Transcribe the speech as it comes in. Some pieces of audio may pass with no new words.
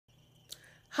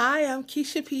Hi, I'm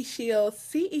Keisha P. Shields,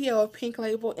 CEO of Pink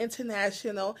Label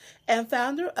International and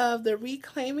founder of the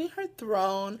Reclaiming Her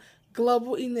Throne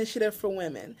Global Initiative for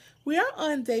Women. We are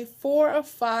on day 4 of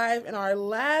 5, and our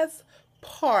last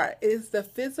part is the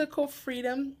physical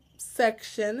freedom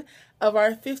section of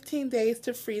our 15 Days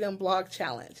to Freedom blog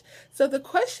challenge. So the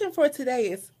question for today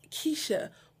is, Keisha,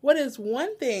 what is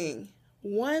one thing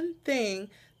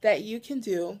that you can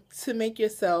do to make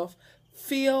yourself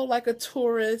feel like a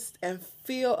tourist and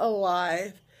feel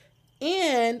alive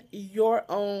in your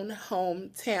own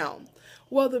hometown?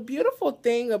 Well, the beautiful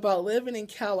thing about living in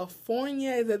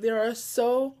California is that there are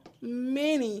so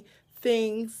many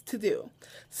things to do.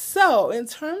 So, in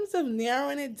terms of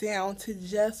narrowing it down to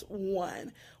just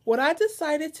one, what I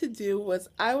decided to do was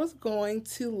I was going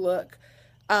to look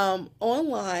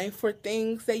online for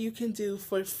things that you can do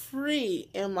for free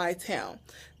in my town.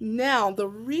 Now, the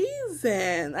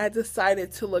reason I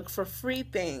decided to look for free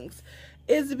things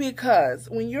is because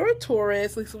when you're a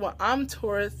tourist, at least when I'm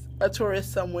a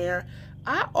tourist somewhere,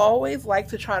 I always like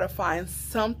to try to find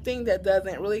something that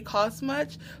doesn't really cost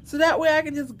much, so that way I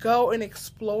can just go and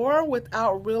explore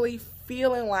without really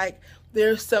feeling like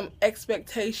there's some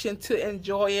expectation to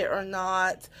enjoy it or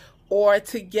not, or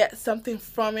to get something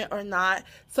from it or not.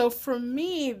 So for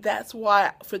me, that's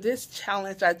why for this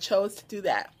challenge I chose to do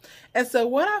that. And so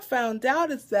what I found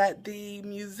out is that the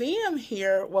museum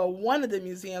here, well, one of the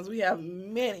museums, we have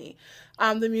many,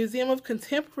 the Museum of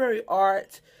Contemporary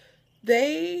Art,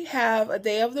 they have a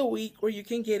day of the week where you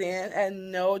can get in at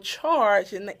no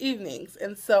charge in the evenings.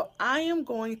 And so I am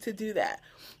going to do that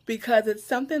because it's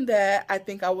something that I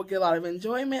think I will get a lot of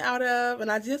enjoyment out of,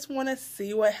 and I just want to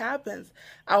see what happens.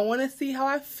 I want to see how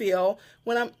I feel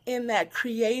when I'm in that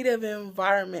creative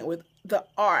environment with the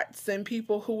arts and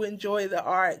people who enjoy the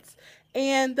arts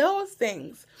and those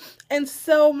things. And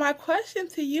so my question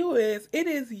to you is, it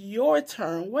is your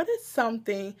turn. What is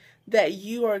something that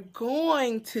you are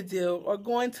going to do or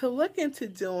going to look into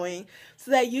doing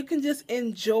so that you can just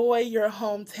enjoy your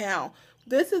hometown?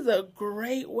 This is a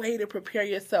great way to prepare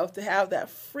yourself to have that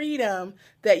freedom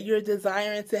that you're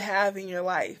desiring to have in your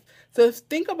life. So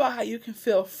think about how you can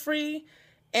feel free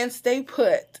and stay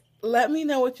put. Let me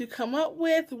know what you come up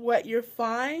with, what you're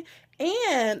finding,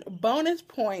 and bonus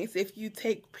points if you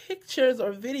take pictures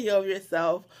or video of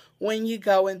yourself when you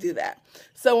go and do that.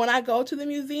 So when I go to the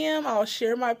museum, I'll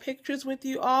share my pictures with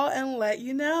you all and let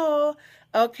you know.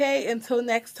 Okay, until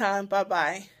next time,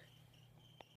 bye-bye.